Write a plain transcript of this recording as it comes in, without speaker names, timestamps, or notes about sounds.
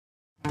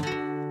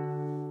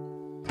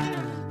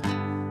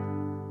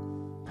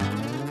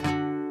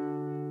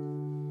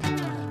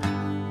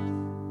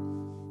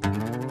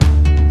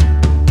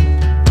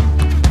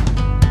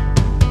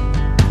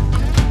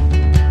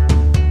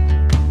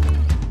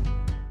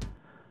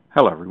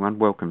Hello everyone,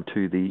 welcome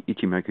to the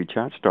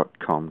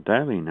IchimokuCharts.com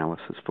daily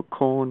analysis for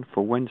corn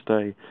for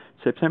Wednesday,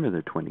 September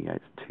the 28th,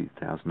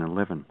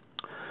 2011.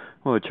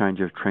 Well, a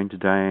change of trend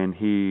today, and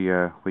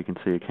here we can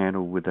see a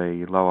candle with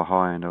a lower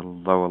high and a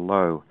lower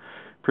low.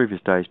 Previous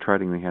day's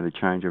trading we had a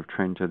change of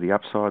trend to the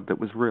upside that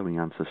was really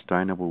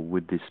unsustainable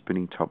with this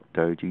spinning top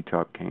doji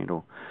type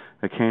candle.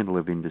 A candle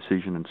of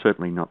indecision, and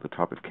certainly not the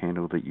type of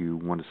candle that you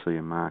want to see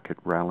a market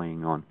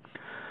rallying on.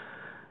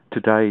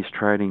 Today's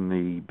trading,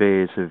 the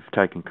bears have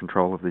taken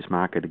control of this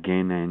market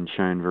again and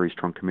shown very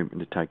strong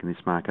commitment to taking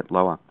this market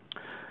lower.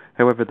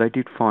 However, they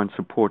did find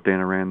support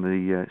down around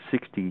the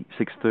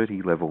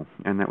 630 level,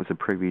 and that was a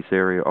previous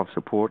area of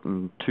support,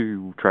 and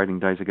 2 trading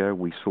days ago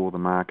we saw the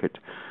market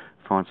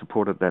find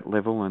support at that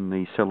level and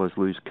the sellers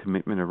lose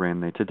commitment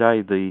around there.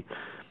 Today the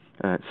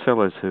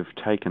sellers have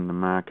taken the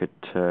market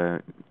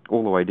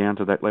all the way down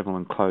to that level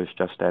and closed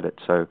just at it,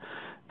 so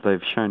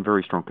they've shown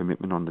very strong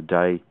commitment on the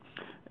day,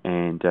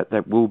 and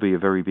that will be a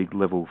very big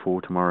level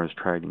for tomorrow's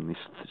trading, this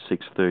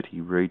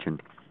 630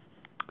 region.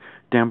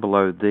 Down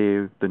below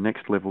there, the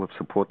next level of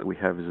support that we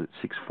have is at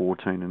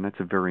 614, and that's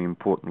a very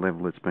important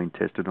level. It's been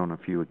tested on a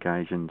few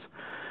occasions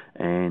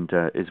and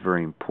is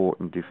very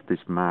important if this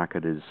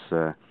market is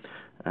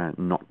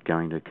not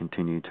going to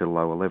continue to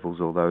lower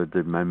levels, although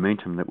the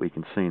momentum that we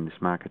can see in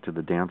this market to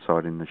the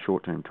downside in the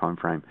short-term time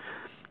frame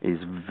is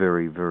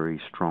very,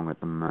 very strong at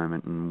the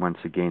moment. And once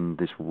again,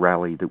 this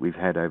rally that we've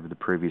had over the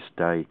previous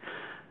day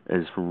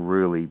has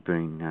really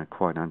been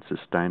quite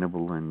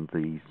unsustainable, and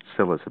the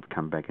sellers have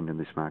come back into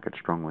this market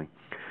strongly.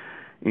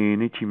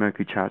 In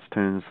Ichimoku charts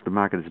terms, the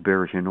market is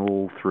bearish in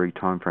all 3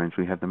 time frames.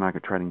 We have the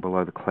market trading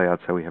below the cloud,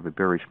 so we have a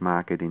bearish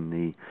market in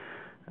the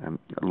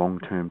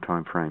long-term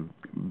time frame,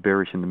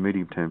 bearish in the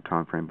medium-term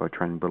time frame by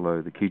trading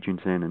below the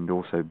Kijun-sen, and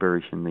also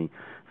bearish in the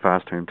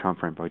fast-term time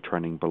frame by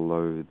trading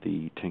below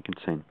the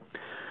Tenkan-sen.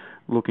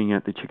 Looking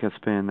at the Chikou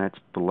span, that's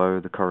below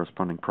the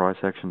corresponding price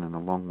action and a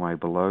long way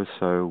below,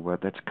 so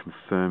that's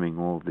confirming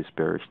all of this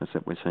bearishness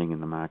that we're seeing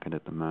in the market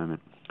at the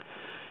moment.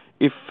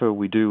 If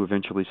we do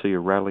eventually see a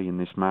rally in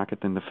this market,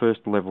 then the first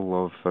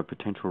level of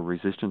potential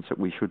resistance that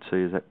we should see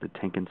is at the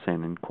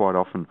Tenkan-sen, and quite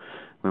often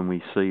when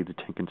we see the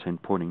Tenkan-sen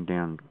pointing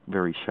down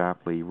very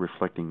sharply,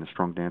 reflecting the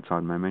strong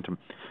downside momentum,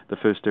 the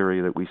first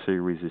area that we see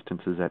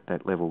resistance is at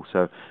that level,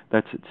 so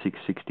that's at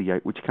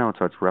 668, which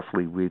coincides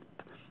roughly with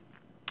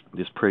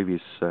this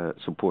previous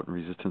support and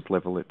resistance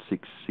level at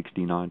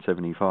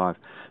 669.75.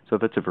 So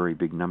that's a very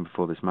big number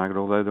for this market,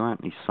 although there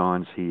aren't any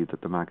signs here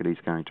that the market is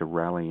going to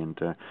rally, and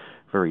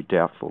very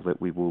doubtful that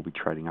we will be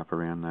trading up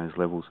around those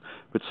levels.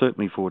 But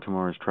certainly for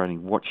tomorrow's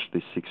trading, watch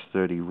this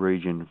 630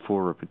 region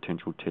for a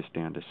potential test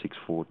down to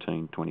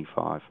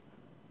 614.25.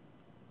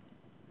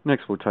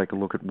 Next we'll take a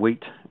look at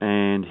wheat,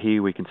 and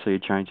here we can see a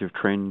change of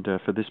trend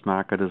for this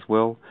market as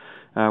well.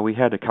 We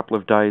had a couple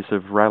of days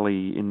of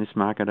rally in this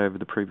market over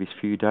the previous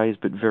few days,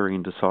 but very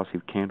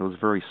indecisive candles,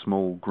 very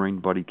small green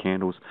body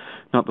candles,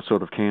 not the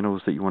sort of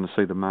candles that you want to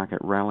see the market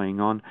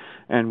rallying on.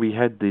 And we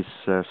had this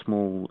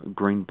small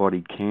green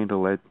body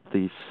candle at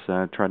this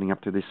trading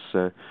up to this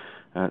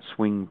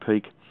swing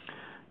peak,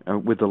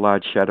 with the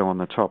large shadow on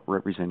the top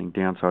representing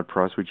downside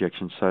price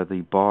rejection, so the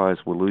buyers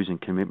were losing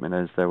commitment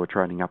as they were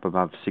trading up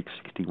above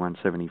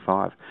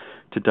 661.75.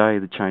 Today,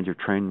 the change of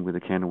trend with a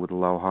candle with a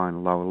lower high and a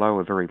lower low,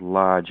 a very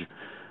large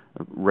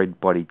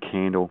red-bodied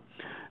candle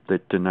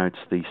that denotes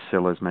the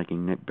sellers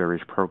making net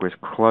bearish progress,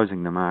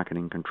 closing the market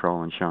in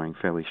control and showing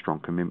fairly strong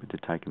commitment to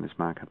taking this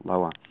market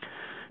lower.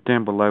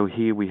 Down below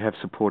here, we have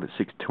support at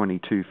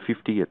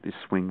 622.50 at this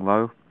swing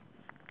low.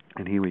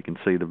 And here we can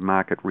see the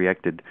market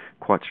reacted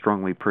quite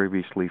strongly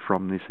previously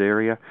from this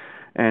area,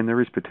 and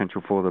there is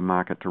potential for the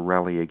market to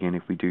rally again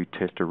if we do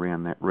test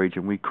around that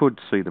region. We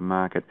could see the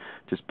market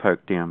just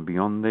poke down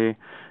beyond there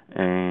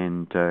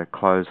and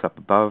close up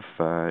above.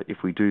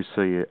 If we do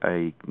see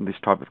this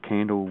type of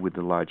candle with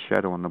the large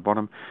shadow on the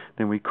bottom,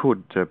 then we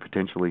could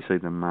potentially see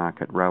the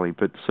market rally,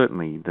 but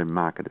certainly the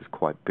market is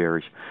quite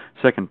bearish.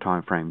 Second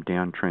time frame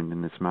downtrend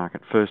in this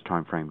market, first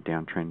time frame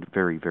downtrend,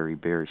 very, very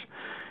bearish.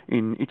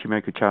 In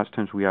Ichimoku charts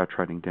terms, we are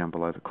trading down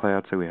below the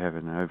cloud, so we have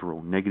an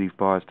overall negative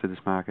bias to this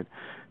market,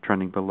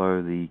 trending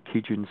below the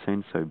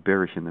Kijun-sen, so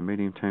bearish in the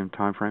medium-term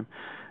time frame.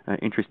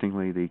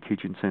 Interestingly, the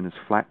Kijun-sen is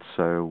flat,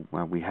 so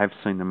we have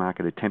seen the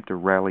market attempt to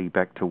rally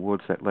back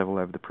towards that level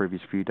over the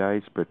previous few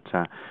days, but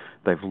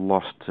they've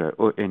lost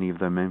any of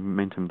the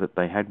momentum that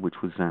they had, which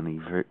was only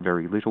very,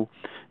 very little,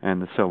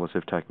 and the sellers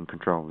have taken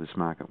control of this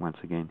market once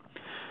again.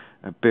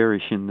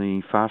 Bearish in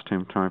the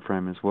fast-term time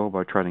frame as well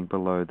by trading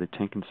below the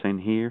Tenkan-sen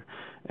here,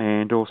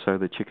 and also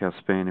the Chikou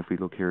span, if we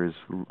look here, is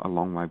a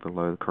long way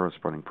below the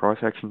corresponding price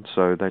action,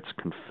 so that's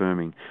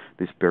confirming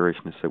this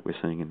bearishness that we're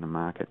seeing in the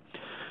market.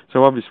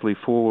 So obviously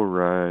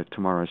for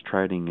tomorrow's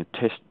trading, a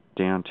test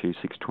down to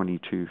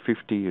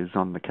 622.50 is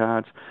on the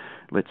cards.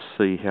 Let's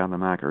see how the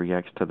market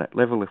reacts to that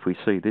level. If we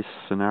see this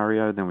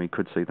scenario, then we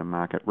could see the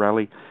market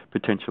rally,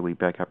 potentially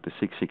back up to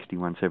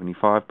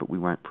 661.75, but we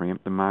won't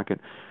preempt the market.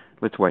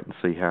 Let's wait and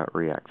see how it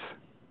reacts.